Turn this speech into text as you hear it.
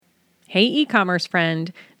Hey, e-commerce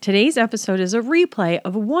friend. Today's episode is a replay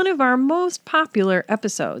of one of our most popular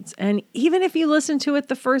episodes. And even if you listen to it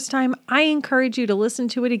the first time, I encourage you to listen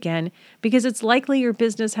to it again because it's likely your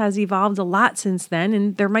business has evolved a lot since then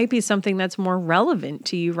and there might be something that's more relevant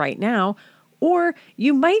to you right now, or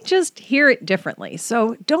you might just hear it differently.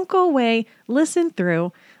 So don't go away, listen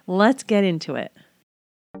through. Let's get into it.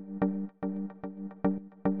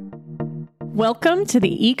 Welcome to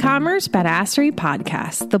the eCommerce Badassery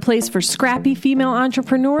Podcast, the place for scrappy female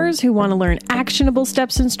entrepreneurs who want to learn actionable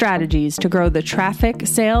steps and strategies to grow the traffic,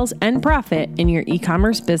 sales, and profit in your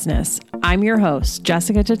e-commerce business. I'm your host,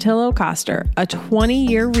 Jessica Totillo-Coster, a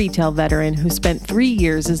 20-year retail veteran who spent 3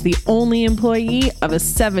 years as the only employee of a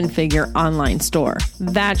 7-figure online store.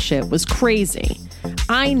 That shit was crazy.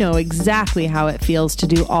 I know exactly how it feels to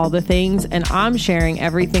do all the things, and I'm sharing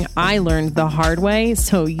everything I learned the hard way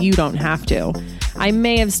so you don't have to. I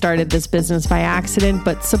may have started this business by accident,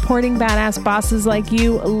 but supporting badass bosses like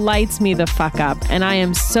you lights me the fuck up, and I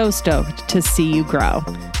am so stoked to see you grow.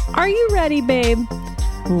 Are you ready, babe?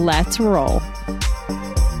 Let's roll.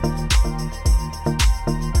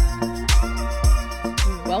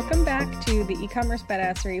 Welcome back to the eCommerce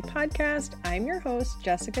Badassery Podcast. I'm your host,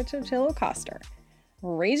 Jessica Totillo-Coster.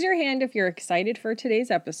 Raise your hand if you're excited for today's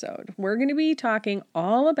episode. We're going to be talking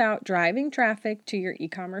all about driving traffic to your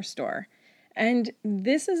e-commerce store. And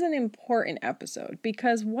this is an important episode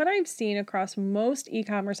because what I've seen across most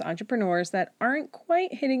e-commerce entrepreneurs that aren't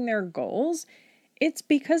quite hitting their goals, it's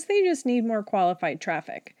because they just need more qualified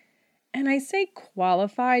traffic. And I say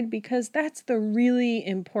qualified because that's the really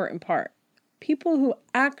important part. People who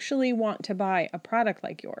actually want to buy a product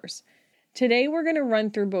like yours. Today, we're going to run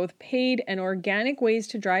through both paid and organic ways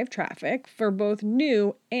to drive traffic for both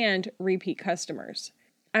new and repeat customers.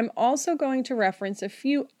 I'm also going to reference a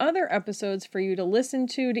few other episodes for you to listen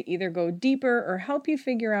to either go deeper or help you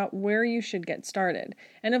figure out where you should get started.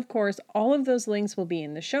 And of course, all of those links will be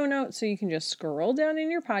in the show notes, so you can just scroll down in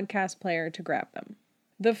your podcast player to grab them.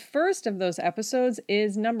 The first of those episodes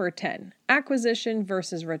is number 10, acquisition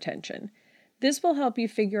versus retention. This will help you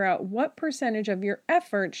figure out what percentage of your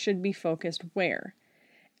effort should be focused where.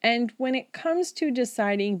 And when it comes to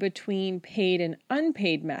deciding between paid and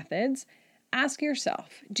unpaid methods, ask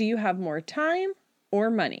yourself, do you have more time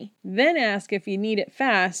or money? Then ask if you need it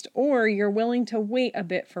fast or you're willing to wait a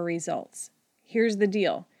bit for results. Here's the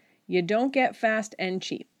deal. You don't get fast and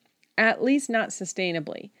cheap, at least not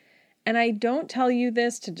sustainably. And I don't tell you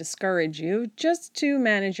this to discourage you, just to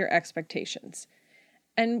manage your expectations.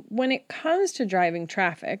 And when it comes to driving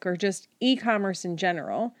traffic or just e-commerce in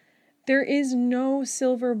general, there is no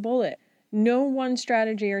silver bullet. No one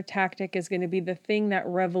strategy or tactic is going to be the thing that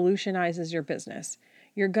revolutionizes your business.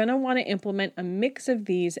 You're going to want to implement a mix of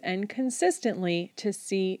these and consistently to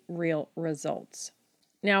see real results.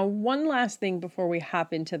 Now, one last thing before we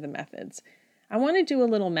hop into the methods. I want to do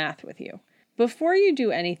a little math with you. Before you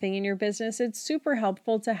do anything in your business, it's super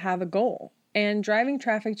helpful to have a goal. And driving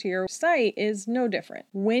traffic to your site is no different.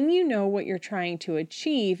 When you know what you're trying to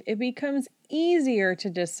achieve, it becomes easier to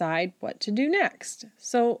decide what to do next.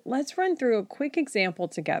 So let's run through a quick example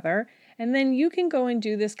together, and then you can go and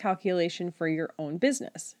do this calculation for your own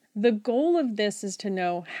business. The goal of this is to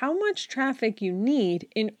know how much traffic you need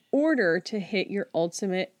in order to hit your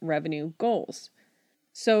ultimate revenue goals.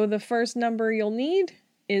 So the first number you'll need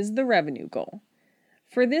is the revenue goal.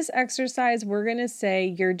 For this exercise, we're going to say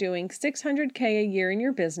you're doing $600K a year in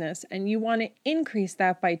your business and you want to increase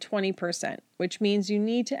that by 20%, which means you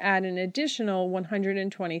need to add an additional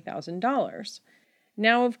 $120,000.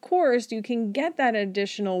 Now, of course, you can get that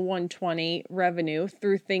additional $120,000 revenue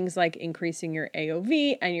through things like increasing your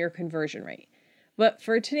AOV and your conversion rate. But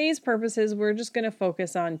for today's purposes, we're just going to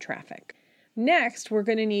focus on traffic. Next, we're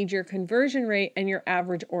going to need your conversion rate and your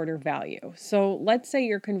average order value. So let's say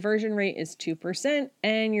your conversion rate is 2%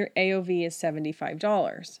 and your AOV is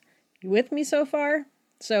 $75. You with me so far?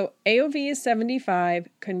 So AOV is $75,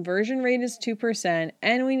 conversion rate is 2%,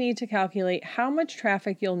 and we need to calculate how much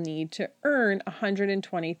traffic you'll need to earn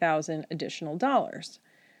 $120,000 additional dollars.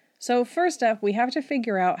 So first up, we have to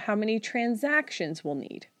figure out how many transactions we'll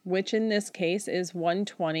need, which in this case is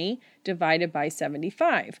 120 divided by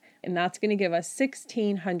 75, and that's going to give us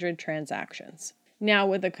 1,600 transactions. Now,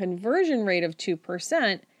 with a conversion rate of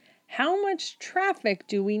 2%, how much traffic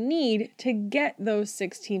do we need to get those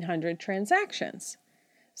 1,600 transactions?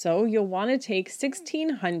 So you'll want to take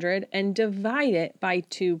 1,600 and divide it by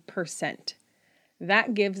 2%.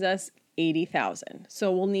 That gives us 80,000.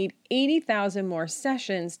 So we'll need 80,000 more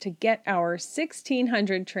sessions to get our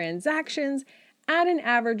 1,600 transactions at an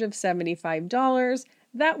average of $75.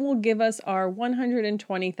 That will give us our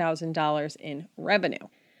 $120,000 in revenue.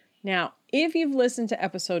 Now, if you've listened to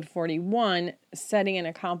episode 41, Setting and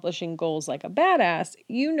Accomplishing Goals Like a Badass,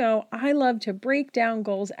 you know I love to break down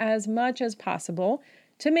goals as much as possible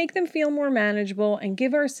to make them feel more manageable and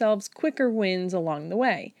give ourselves quicker wins along the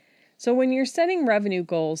way. So when you're setting revenue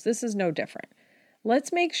goals, this is no different.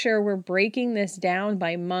 Let's make sure we're breaking this down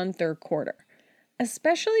by month or quarter.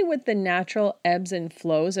 Especially with the natural ebbs and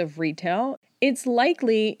flows of retail, it's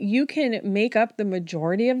likely you can make up the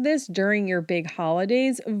majority of this during your big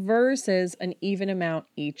holidays versus an even amount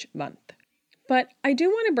each month. But I do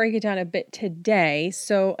want to break it down a bit today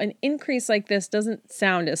so an increase like this doesn't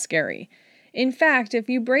sound as scary. In fact, if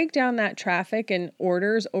you break down that traffic and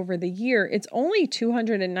orders over the year, it's only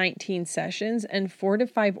 219 sessions and 4 to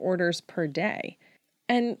 5 orders per day.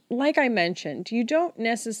 And like I mentioned, you don't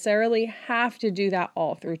necessarily have to do that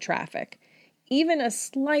all through traffic. Even a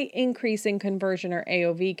slight increase in conversion or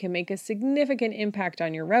AOV can make a significant impact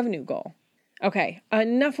on your revenue goal. Okay,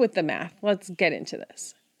 enough with the math. Let's get into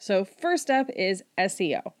this. So first up is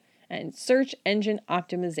SEO and search engine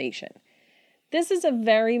optimization. This is a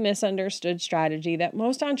very misunderstood strategy that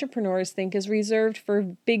most entrepreneurs think is reserved for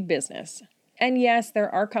big business. And yes, there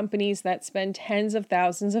are companies that spend tens of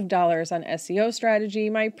thousands of dollars on SEO strategy,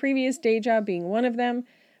 my previous day job being one of them,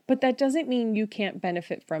 but that doesn't mean you can't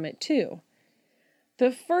benefit from it too.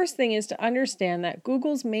 The first thing is to understand that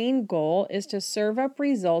Google's main goal is to serve up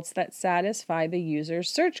results that satisfy the user's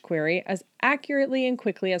search query as accurately and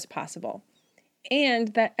quickly as possible.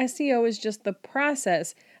 And that SEO is just the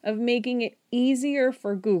process of making it easier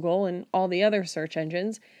for Google and all the other search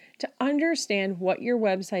engines to understand what your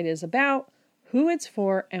website is about, who it's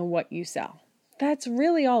for, and what you sell. That's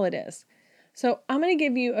really all it is. So I'm going to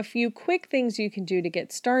give you a few quick things you can do to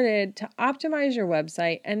get started to optimize your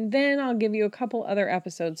website, and then I'll give you a couple other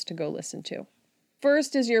episodes to go listen to.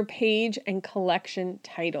 First is your page and collection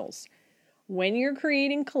titles. When you're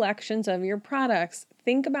creating collections of your products,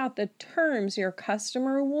 think about the terms your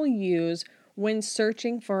customer will use when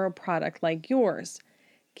searching for a product like yours.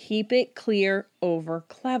 Keep it clear over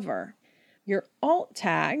clever. Your alt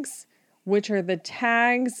tags, which are the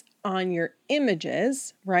tags on your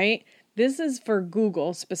images, right? This is for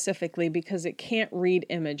Google specifically because it can't read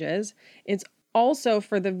images. It's also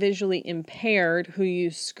for the visually impaired who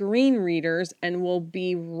use screen readers and will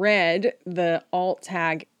be read the alt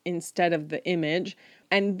tag instead of the image.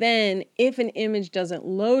 And then if an image doesn't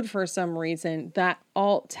load for some reason, that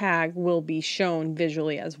alt tag will be shown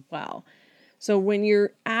visually as well. So when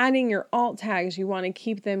you're adding your alt tags, you want to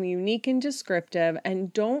keep them unique and descriptive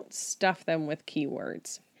and don't stuff them with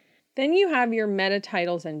keywords. Then you have your meta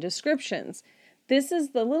titles and descriptions. This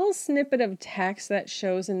is the little snippet of text that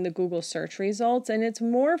shows in the Google search results, and it's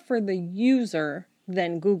more for the user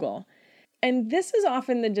than Google. And this is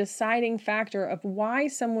often the deciding factor of why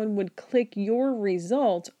someone would click your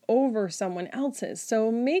result over someone else's. So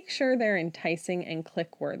make sure they're enticing and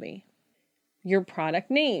click-worthy. Your product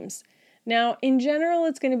names. Now, in general,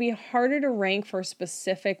 it's going to be harder to rank for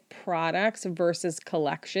specific products versus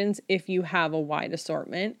collections if you have a wide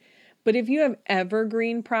assortment. But if you have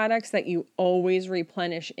evergreen products that you always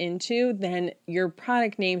replenish into, then your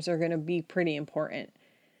product names are going to be pretty important.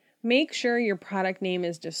 Make sure your product name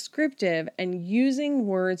is descriptive and using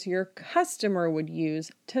words your customer would use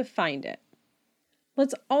to find it.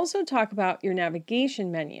 Let's also talk about your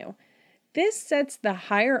navigation menu. This sets the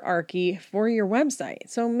hierarchy for your website,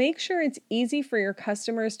 so make sure it's easy for your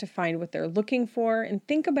customers to find what they're looking for and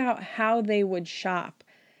think about how they would shop.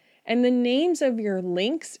 And the names of your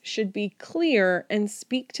links should be clear and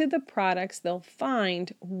speak to the products they'll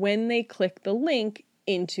find when they click the link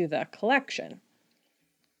into the collection.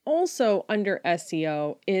 Also under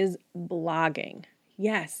SEO is blogging.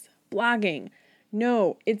 Yes, blogging.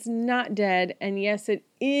 No, it's not dead, and yes, it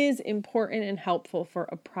is important and helpful for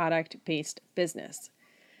a product-based business.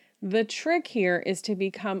 The trick here is to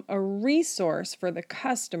become a resource for the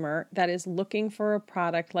customer that is looking for a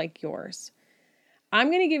product like yours. I'm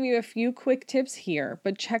going to give you a few quick tips here,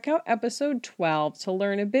 but check out episode 12 to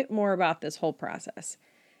learn a bit more about this whole process.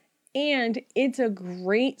 And it's a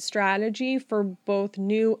great strategy for both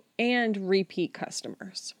new and repeat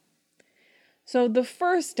customers. So the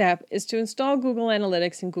first step is to install Google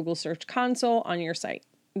Analytics and Google Search Console on your site.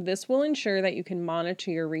 This will ensure that you can monitor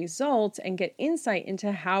your results and get insight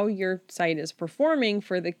into how your site is performing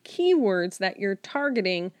for the keywords that you're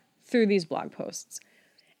targeting through these blog posts.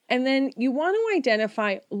 And then you want to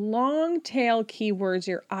identify long tail keywords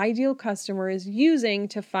your ideal customer is using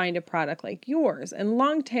to find a product like yours. And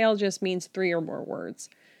long tail just means 3 or more words.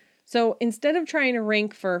 So instead of trying to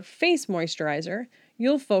rank for face moisturizer,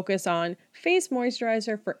 you'll focus on face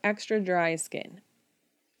moisturizer for extra dry skin.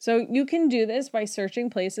 So you can do this by searching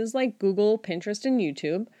places like Google, Pinterest, and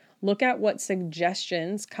YouTube. Look at what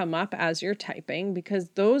suggestions come up as you're typing, because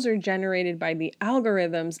those are generated by the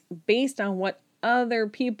algorithms based on what other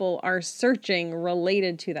people are searching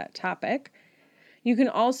related to that topic. You can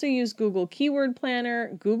also use Google Keyword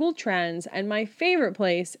Planner, Google Trends, and my favorite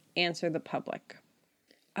place, Answer the Public.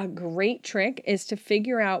 A great trick is to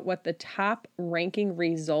figure out what the top ranking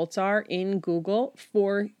results are in Google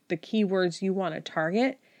for the keywords you want to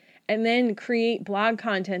target, and then create blog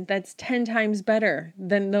content that's 10 times better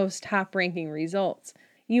than those top ranking results.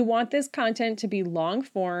 You want this content to be long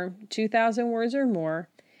form, 2,000 words or more,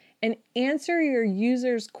 and answer your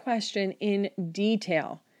user's question in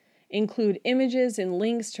detail. Include images and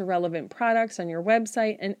links to relevant products on your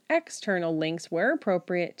website and external links where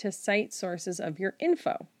appropriate to cite sources of your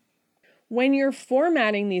info. When you're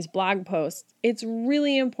formatting these blog posts, it's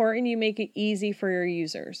really important you make it easy for your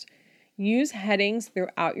users. Use headings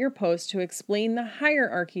throughout your post to explain the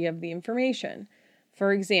hierarchy of the information.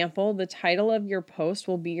 For example, the title of your post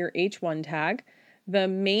will be your H1 tag, the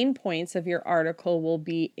main points of your article will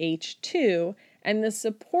be H2, and the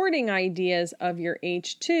supporting ideas of your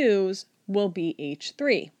H2s will be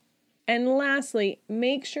H3. And lastly,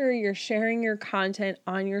 make sure you're sharing your content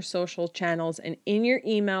on your social channels and in your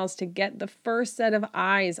emails to get the first set of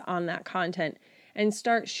eyes on that content and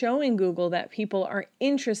start showing Google that people are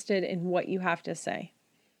interested in what you have to say.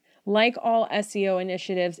 Like all SEO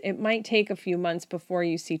initiatives, it might take a few months before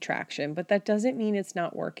you see traction, but that doesn't mean it's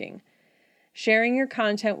not working. Sharing your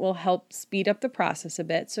content will help speed up the process a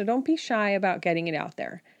bit, so don't be shy about getting it out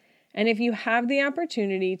there. And if you have the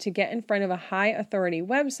opportunity to get in front of a high authority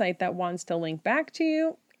website that wants to link back to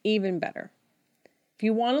you, even better. If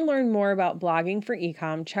you want to learn more about blogging for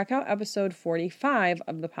ecom, check out episode 45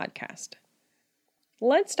 of the podcast.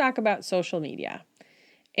 Let's talk about social media.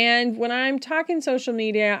 And when I'm talking social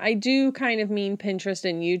media, I do kind of mean Pinterest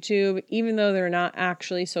and YouTube, even though they're not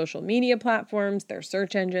actually social media platforms, they're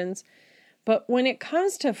search engines. But when it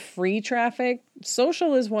comes to free traffic,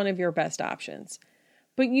 social is one of your best options.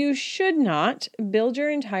 But you should not build your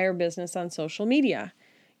entire business on social media.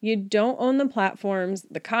 You don't own the platforms,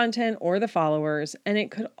 the content, or the followers, and it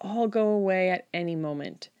could all go away at any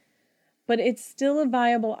moment. But it's still a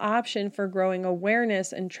viable option for growing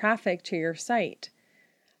awareness and traffic to your site.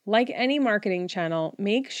 Like any marketing channel,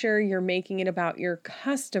 make sure you're making it about your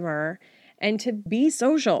customer and to be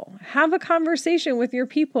social. Have a conversation with your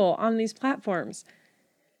people on these platforms.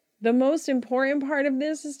 The most important part of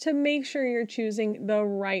this is to make sure you're choosing the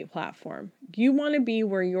right platform. You want to be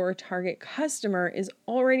where your target customer is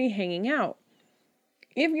already hanging out.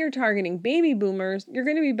 If you're targeting baby boomers, you're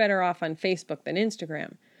going to be better off on Facebook than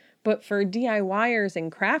Instagram. But for DIYers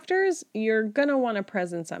and crafters, you're going to want a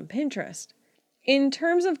presence on Pinterest. In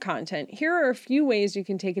terms of content, here are a few ways you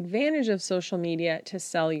can take advantage of social media to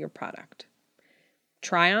sell your product.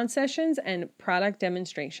 Try-on sessions and product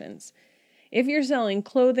demonstrations. If you're selling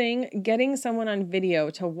clothing, getting someone on video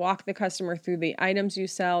to walk the customer through the items you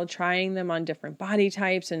sell, trying them on different body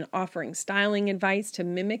types, and offering styling advice to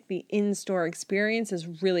mimic the in-store experience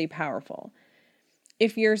is really powerful.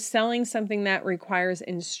 If you're selling something that requires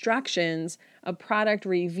instructions, a product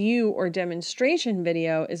review or demonstration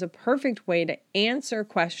video is a perfect way to answer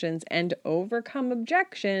questions and overcome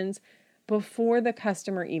objections before the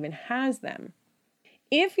customer even has them.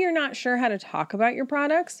 If you're not sure how to talk about your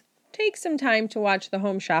products, take some time to watch the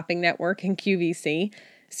Home Shopping Network and QVC.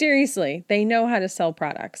 Seriously, they know how to sell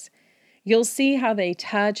products. You'll see how they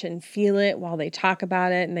touch and feel it while they talk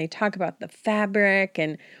about it, and they talk about the fabric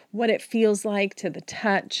and what it feels like to the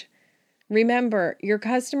touch. Remember, your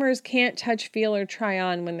customers can't touch, feel, or try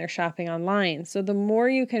on when they're shopping online, so the more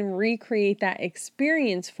you can recreate that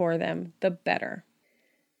experience for them, the better.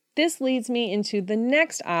 This leads me into the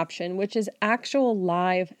next option, which is actual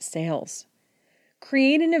live sales.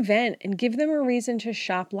 Create an event and give them a reason to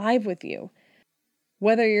shop live with you.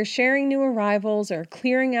 Whether you're sharing new arrivals or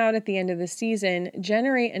clearing out at the end of the season,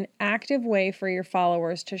 generate an active way for your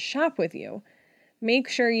followers to shop with you. Make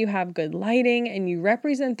sure you have good lighting and you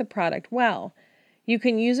represent the product well. You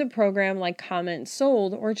can use a program like Comment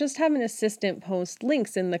Sold or just have an assistant post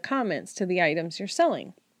links in the comments to the items you're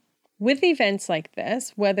selling. With events like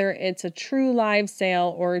this, whether it's a true live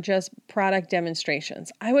sale or just product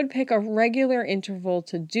demonstrations, I would pick a regular interval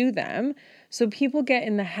to do them so people get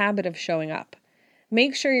in the habit of showing up.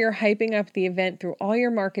 Make sure you're hyping up the event through all your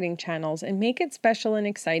marketing channels and make it special and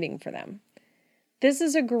exciting for them. This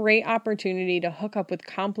is a great opportunity to hook up with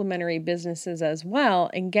complementary businesses as well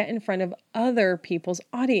and get in front of other people's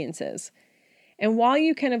audiences. And while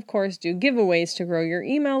you can, of course, do giveaways to grow your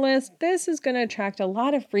email list, this is going to attract a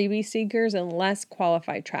lot of freebie seekers and less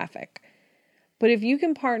qualified traffic. But if you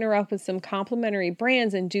can partner up with some complementary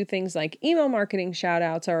brands and do things like email marketing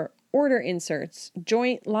shoutouts or order inserts,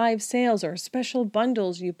 joint live sales, or special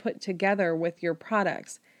bundles you put together with your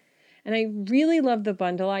products. And I really love the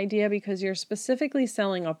bundle idea because you're specifically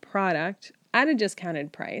selling a product at a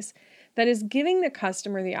discounted price that is giving the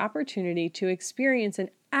customer the opportunity to experience an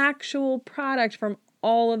actual product from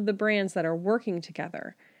all of the brands that are working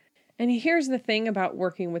together. And here's the thing about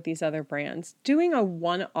working with these other brands. Doing a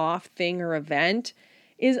one-off thing or event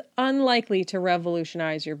is unlikely to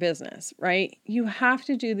revolutionize your business, right? You have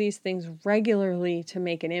to do these things regularly to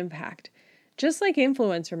make an impact. Just like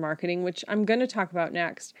influencer marketing, which I'm going to talk about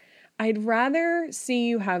next, I'd rather see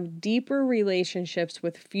you have deeper relationships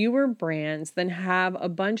with fewer brands than have a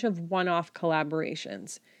bunch of one-off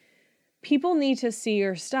collaborations. People need to see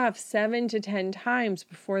your stuff 7 to 10 times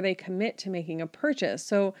before they commit to making a purchase.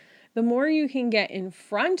 So the more you can get in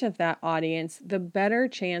front of that audience, the better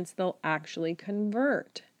chance they'll actually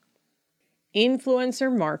convert.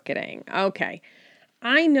 Influencer marketing. Okay,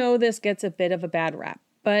 I know this gets a bit of a bad rap,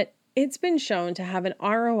 but it's been shown to have an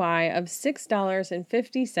ROI of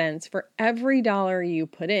 $6.50 for every dollar you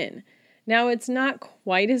put in. Now, it's not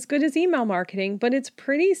quite as good as email marketing, but it's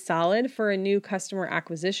pretty solid for a new customer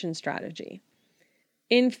acquisition strategy.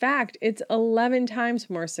 In fact, it's 11 times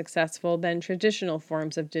more successful than traditional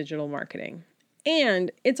forms of digital marketing.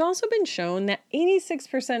 And it's also been shown that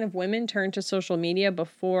 86% of women turn to social media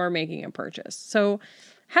before making a purchase. So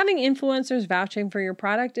having influencers vouching for your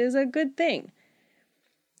product is a good thing.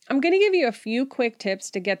 I'm going to give you a few quick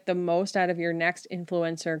tips to get the most out of your next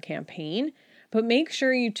influencer campaign, but make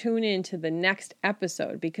sure you tune in to the next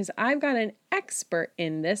episode because I've got an expert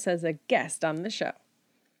in this as a guest on the show.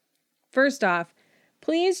 First off,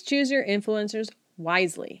 please choose your influencers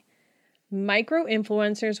wisely.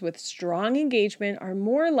 Micro-influencers with strong engagement are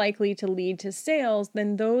more likely to lead to sales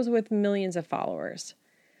than those with millions of followers.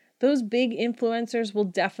 Those big influencers will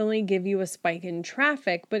definitely give you a spike in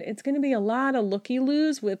traffic, but it's going to be a lot of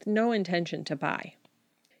looky-loos with no intention to buy.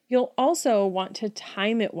 You'll also want to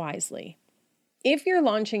time it wisely. If you're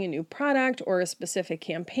launching a new product or a specific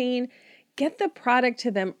campaign, get the product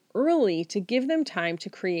to them early to give them time to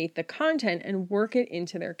create the content and work it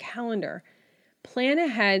into their calendar. Plan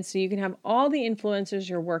ahead so you can have all the influencers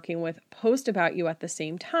you're working with post about you at the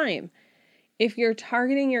same time. If you're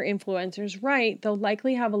targeting your influencers right, they'll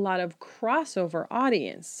likely have a lot of crossover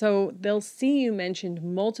audience, so they'll see you mentioned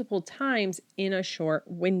multiple times in a short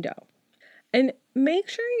window. And make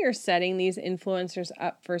sure you're setting these influencers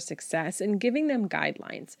up for success and giving them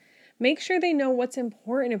guidelines. Make sure they know what's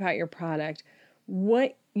important about your product,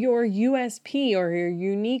 what your USP or your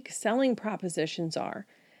unique selling propositions are.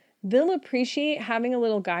 They'll appreciate having a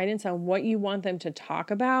little guidance on what you want them to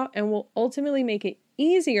talk about and will ultimately make it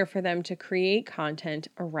easier for them to create content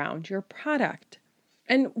around your product.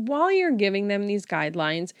 And while you're giving them these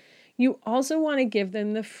guidelines, you also want to give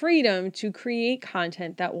them the freedom to create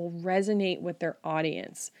content that will resonate with their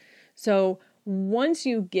audience. So once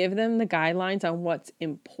you give them the guidelines on what's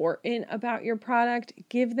important about your product,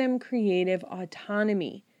 give them creative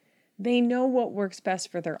autonomy. They know what works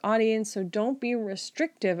best for their audience, so don't be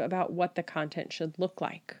restrictive about what the content should look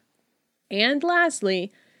like. And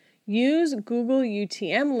lastly, use Google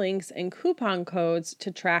UTM links and coupon codes to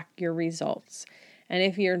track your results. And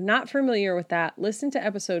if you're not familiar with that, listen to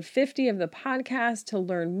episode 50 of the podcast to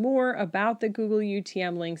learn more about the Google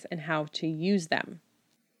UTM links and how to use them.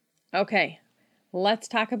 Okay, let's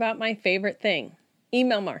talk about my favorite thing,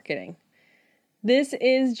 email marketing. This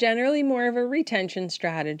is generally more of a retention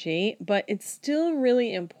strategy, but it's still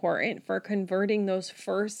really important for converting those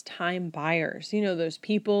first-time buyers. You know, those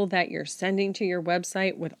people that you're sending to your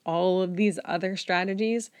website with all of these other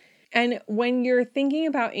strategies. And when you're thinking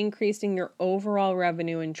about increasing your overall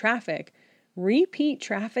revenue and traffic, repeat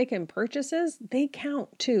traffic and purchases, they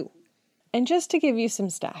count too. And just to give you some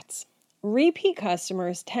stats, repeat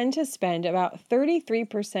customers tend to spend about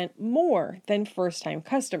 33% more than first-time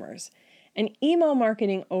customers. And email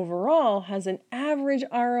marketing overall has an average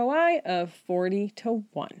ROI of 40 to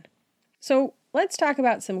 1. So let's talk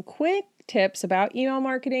about some quick tips about email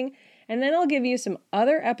marketing, and then I'll give you some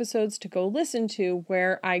other episodes to go listen to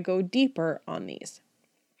where I go deeper on these.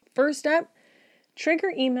 First up,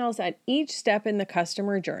 trigger emails at each step in the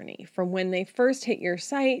customer journey, from when they first hit your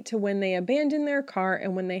site to when they abandon their cart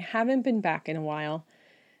and when they haven't been back in a while.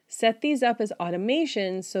 Set these up as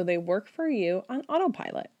automations so they work for you on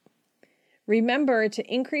autopilot. Remember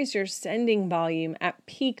to increase your sending volume at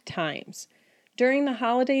peak times. During the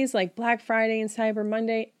holidays like Black Friday and Cyber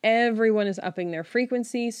Monday, everyone is upping their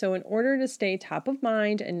frequency, so in order to stay top of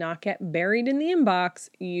mind and not get buried in the inbox,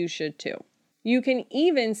 you should too. You can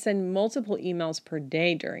even send multiple emails per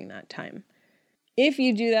day during that time. If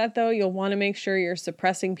you do that though, you'll want to make sure you're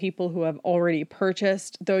suppressing people who have already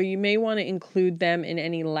purchased, though you may want to include them in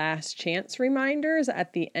any last chance reminders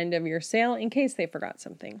at the end of your sale in case they forgot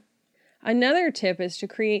something. Another tip is to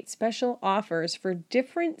create special offers for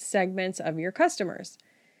different segments of your customers.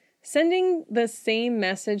 Sending the same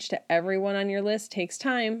message to everyone on your list takes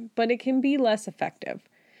time, but it can be less effective.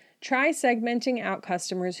 Try segmenting out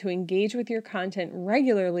customers who engage with your content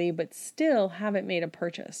regularly but still haven't made a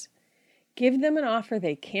purchase. Give them an offer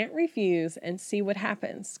they can't refuse and see what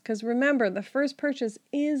happens, because remember, the first purchase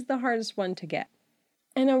is the hardest one to get.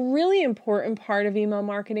 And a really important part of email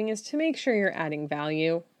marketing is to make sure you're adding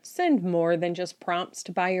value. Send more than just prompts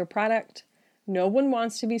to buy your product. No one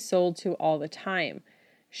wants to be sold to all the time.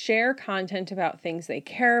 Share content about things they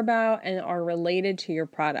care about and are related to your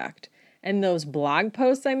product. And those blog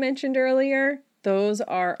posts I mentioned earlier, those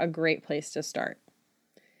are a great place to start.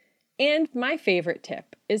 And my favorite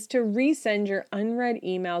tip is to resend your unread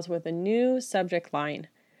emails with a new subject line.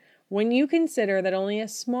 When you consider that only a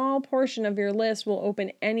small portion of your list will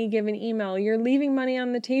open any given email, you're leaving money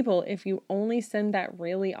on the table if you only send that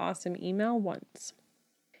really awesome email once.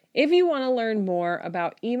 If you want to learn more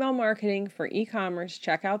about email marketing for e-commerce,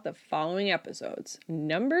 check out the following episodes.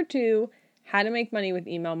 Number 2, how to make money with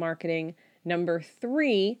email marketing. Number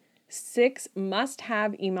 3, 6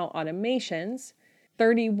 must-have email automations.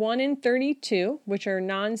 31 and 32, which are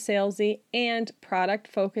non-salesy and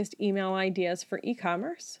product-focused email ideas for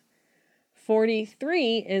e-commerce.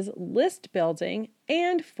 43 is list building,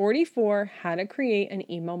 and 44, how to create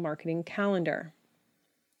an email marketing calendar.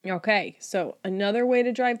 Okay, so another way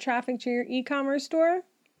to drive traffic to your e-commerce store?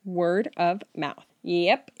 Word of mouth.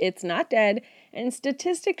 Yep, it's not dead, and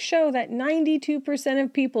statistics show that 92%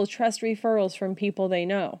 of people trust referrals from people they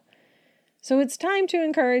know. So it's time to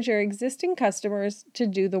encourage your existing customers to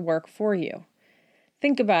do the work for you.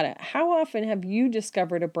 Think about it. How often have you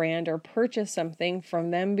discovered a brand or purchased something from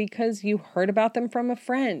them because you heard about them from a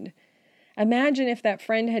friend? Imagine if that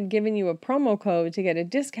friend had given you a promo code to get a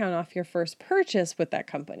discount off your first purchase with that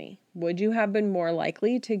company. Would you have been more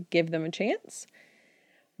likely to give them a chance?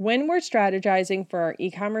 When we're strategizing for our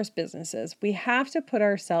e-commerce businesses, we have to put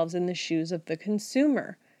ourselves in the shoes of the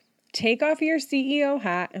consumer. Take off your CEO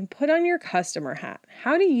hat and put on your customer hat.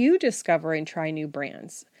 How do you discover and try new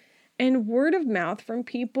brands? And word of mouth from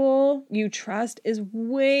people you trust is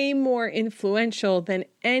way more influential than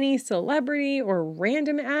any celebrity or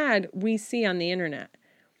random ad we see on the internet.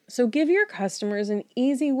 So give your customers an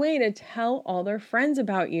easy way to tell all their friends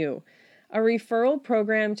about you. A referral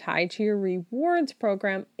program tied to your rewards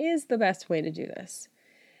program is the best way to do this.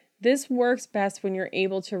 This works best when you're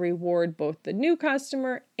able to reward both the new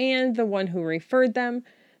customer and the one who referred them.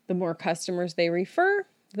 The more customers they refer,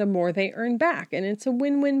 the more they earn back, and it's a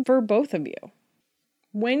win-win for both of you.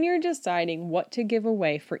 When you're deciding what to give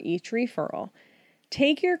away for each referral,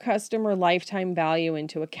 take your customer lifetime value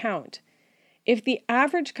into account. If the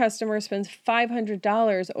average customer spends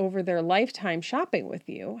 $500 over their lifetime shopping with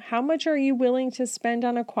you, how much are you willing to spend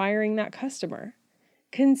on acquiring that customer?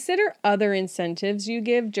 Consider other incentives you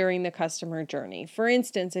give during the customer journey. For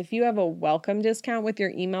instance, if you have a welcome discount with your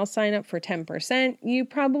email sign up for 10%, you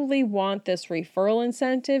probably want this referral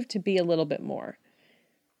incentive to be a little bit more.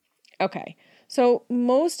 Okay, so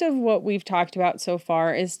most of what we've talked about so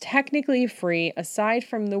far is technically free aside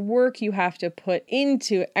from the work you have to put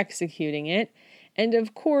into executing it. And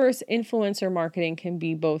of course, influencer marketing can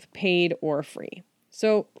be both paid or free.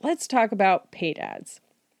 So let's talk about paid ads.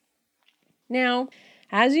 Now,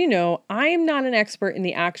 as you know, I am not an expert in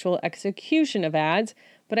the actual execution of ads,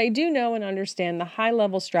 but I do know and understand the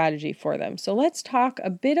high-level strategy for them. So let's talk a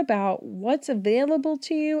bit about what's available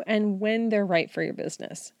to you and when they're right for your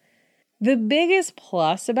business. The biggest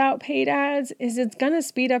plus about paid ads is it's going to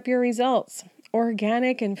speed up your results.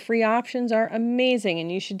 Organic and free options are amazing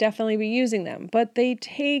and you should definitely be using them, but they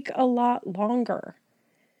take a lot longer.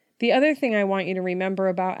 The other thing I want you to remember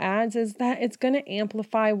about ads is that it's going to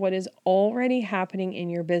amplify what is already happening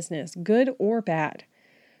in your business, good or bad.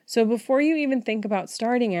 So before you even think about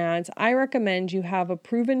starting ads, I recommend you have a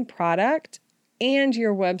proven product and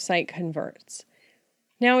your website converts.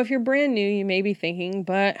 Now, if you're brand new, you may be thinking,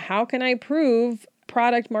 but how can I prove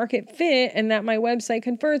product market fit and that my website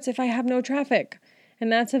converts if I have no traffic?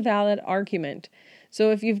 And that's a valid argument.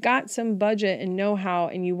 So if you've got some budget and know-how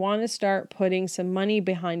and you want to start putting some money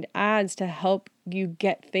behind ads to help you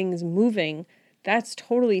get things moving, that's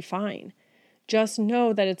totally fine. Just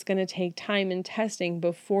know that it's going to take time and testing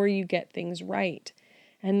before you get things right.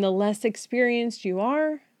 And the less experienced you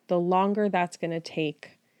are, the longer that's going to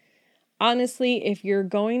take. Honestly, if you're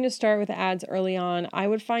going to start with ads early on, I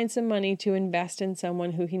would find some money to invest in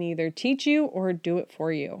someone who can either teach you or do it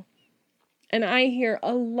for you. And I hear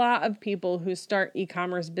a lot of people who start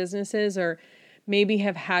e-commerce businesses or maybe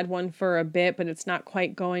have had one for a bit, but it's not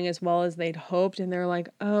quite going as well as they'd hoped. And they're like,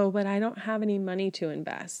 oh, but I don't have any money to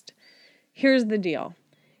invest. Here's the deal.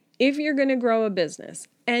 If you're going to grow a business,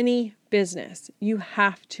 any business, you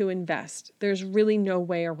have to invest. There's really no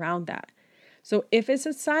way around that. So if it's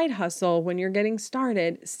a side hustle when you're getting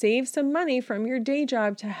started, save some money from your day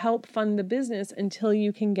job to help fund the business until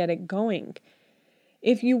you can get it going.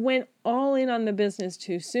 If you went all in on the business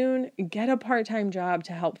too soon, get a part-time job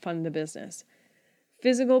to help fund the business.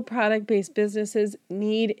 Physical product-based businesses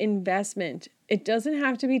need investment. It doesn't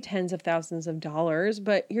have to be tens of thousands of dollars,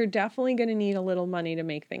 but you're definitely going to need a little money to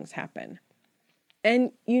make things happen.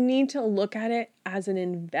 And you need to look at it as an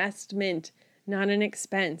investment, not an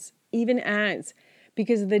expense, even ads,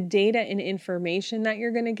 because the data and information that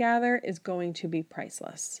you're going to gather is going to be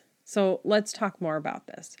priceless. So let's talk more about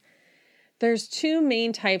this. There's two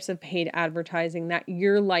main types of paid advertising that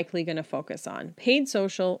you're likely going to focus on: paid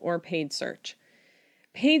social or paid search.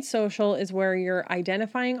 Paid social is where you're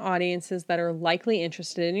identifying audiences that are likely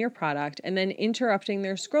interested in your product and then interrupting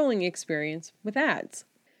their scrolling experience with ads.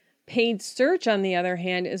 Paid search, on the other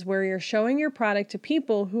hand, is where you're showing your product to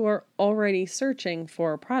people who are already searching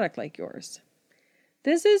for a product like yours.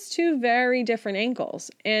 This is two very different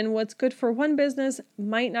angles, and what's good for one business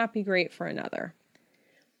might not be great for another.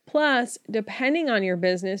 Plus, depending on your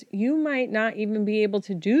business, you might not even be able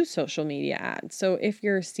to do social media ads. So if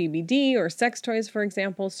you're CBD or sex toys, for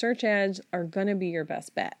example, search ads are going to be your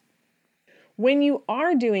best bet. When you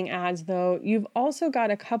are doing ads, though, you've also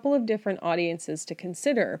got a couple of different audiences to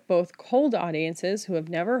consider, both cold audiences who have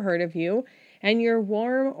never heard of you and your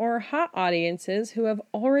warm or hot audiences who have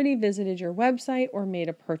already visited your website or made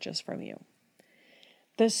a purchase from you.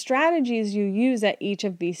 The strategies you use at each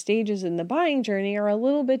of these stages in the buying journey are a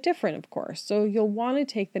little bit different, of course, so you'll want to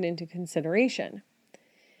take that into consideration.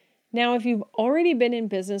 Now, if you've already been in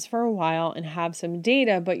business for a while and have some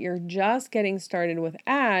data, but you're just getting started with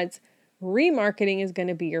ads, remarketing is going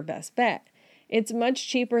to be your best bet. It's much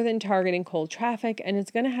cheaper than targeting cold traffic, and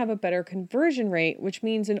it's going to have a better conversion rate, which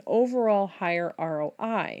means an overall higher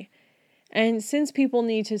ROI. And since people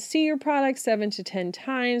need to see your product 7 to 10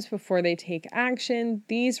 times before they take action,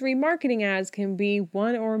 these remarketing ads can be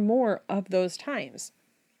one or more of those times.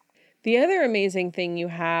 The other amazing thing you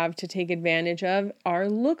have to take advantage of are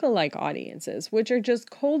lookalike audiences, which are just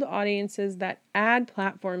cold audiences that ad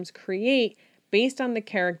platforms create based on the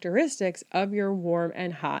characteristics of your warm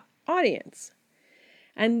and hot audience.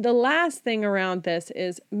 And the last thing around this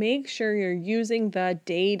is make sure you're using the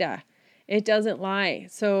data. It doesn't lie.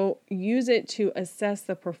 So use it to assess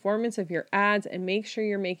the performance of your ads and make sure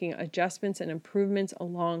you're making adjustments and improvements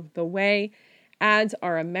along the way. Ads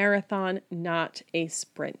are a marathon, not a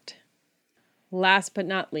sprint. Last but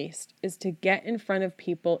not least is to get in front of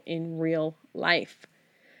people in real life.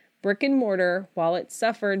 Brick and mortar, while it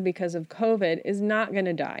suffered because of COVID, is not going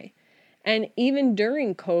to die. And even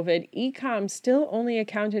during COVID, e-com still only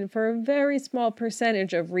accounted for a very small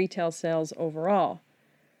percentage of retail sales overall.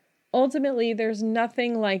 Ultimately, there's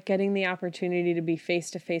nothing like getting the opportunity to be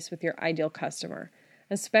face-to-face with your ideal customer,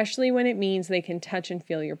 especially when it means they can touch and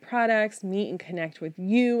feel your products, meet and connect with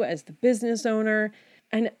you as the business owner.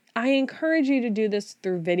 And I encourage you to do this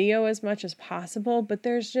through video as much as possible, but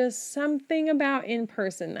there's just something about in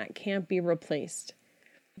person that can't be replaced.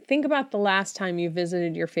 Think about the last time you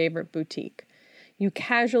visited your favorite boutique. You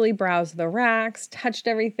casually browsed the racks, touched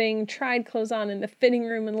everything, tried clothes on in the fitting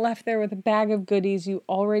room, and left there with a bag of goodies you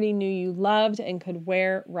already knew you loved and could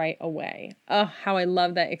wear right away. Oh, how I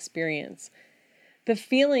love that experience. The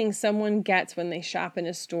feeling someone gets when they shop in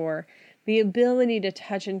a store, the ability to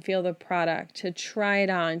touch and feel the product, to try it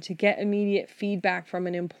on, to get immediate feedback from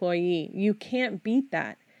an employee. You can't beat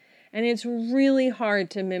that. And it's really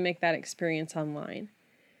hard to mimic that experience online.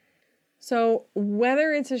 So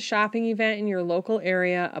whether it's a shopping event in your local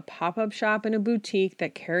area, a pop-up shop in a boutique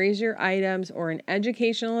that carries your items, or an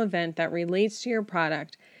educational event that relates to your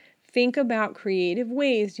product, think about creative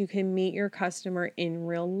ways you can meet your customer in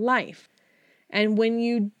real life. And when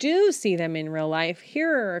you do see them in real life,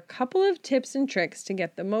 here are a couple of tips and tricks to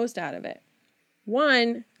get the most out of it.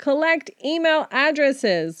 1, collect email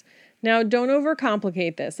addresses. Now, don't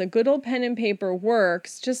overcomplicate this. A good old pen and paper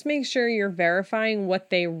works. Just make sure you're verifying what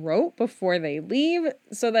they wrote before they leave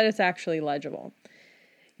so that it's actually legible.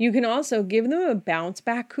 You can also give them a bounce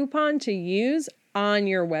back coupon to use on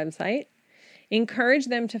your website. Encourage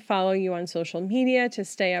them to follow you on social media to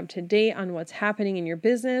stay up to date on what's happening in your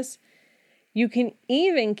business. You can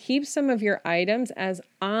even keep some of your items as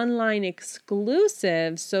online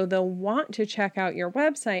exclusives so they'll want to check out your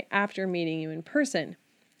website after meeting you in person.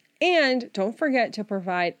 And don't forget to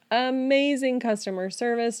provide amazing customer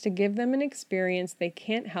service to give them an experience they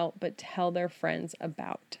can't help but tell their friends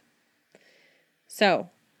about. So,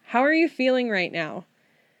 how are you feeling right now?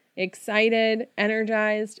 Excited,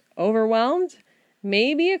 energized, overwhelmed?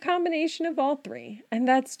 Maybe a combination of all three, and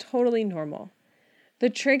that's totally normal. The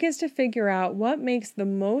trick is to figure out what makes the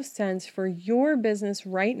most sense for your business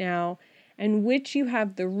right now and which you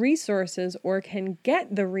have the resources or can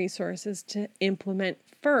get the resources to implement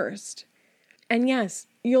first. And yes,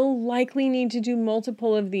 you'll likely need to do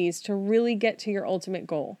multiple of these to really get to your ultimate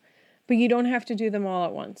goal, but you don't have to do them all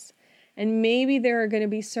at once. And maybe there are going to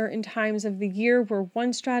be certain times of the year where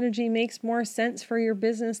one strategy makes more sense for your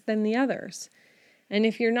business than the others. And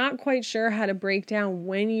if you're not quite sure how to break down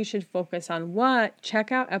when you should focus on what,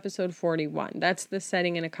 check out episode 41. That's the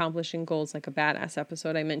Setting and Accomplishing Goals Like a Badass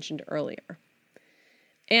episode I mentioned earlier.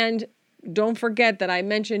 And don't forget that I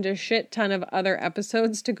mentioned a shit ton of other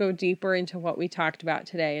episodes to go deeper into what we talked about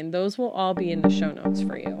today, and those will all be in the show notes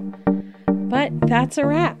for you. But that's a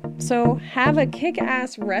wrap. So have a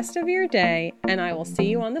kick-ass rest of your day, and I will see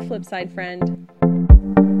you on the flip side, friend.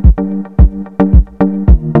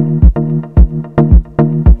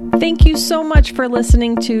 Thank you so much for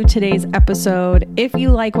listening to today's episode. If you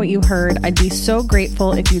like what you heard, I'd be so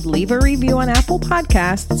grateful if you'd leave a review on Apple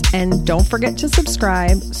Podcasts, and don't forget to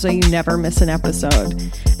subscribe so you never miss an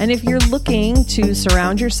episode. And if you're looking to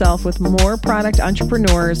surround yourself with more product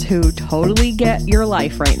entrepreneurs who totally get your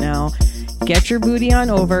life right now, get your booty on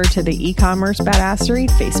over to the eCommerce Badassery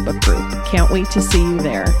Facebook group. Can't wait to see you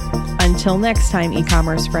there. Until next time,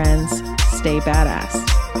 e-commerce friends, stay badass.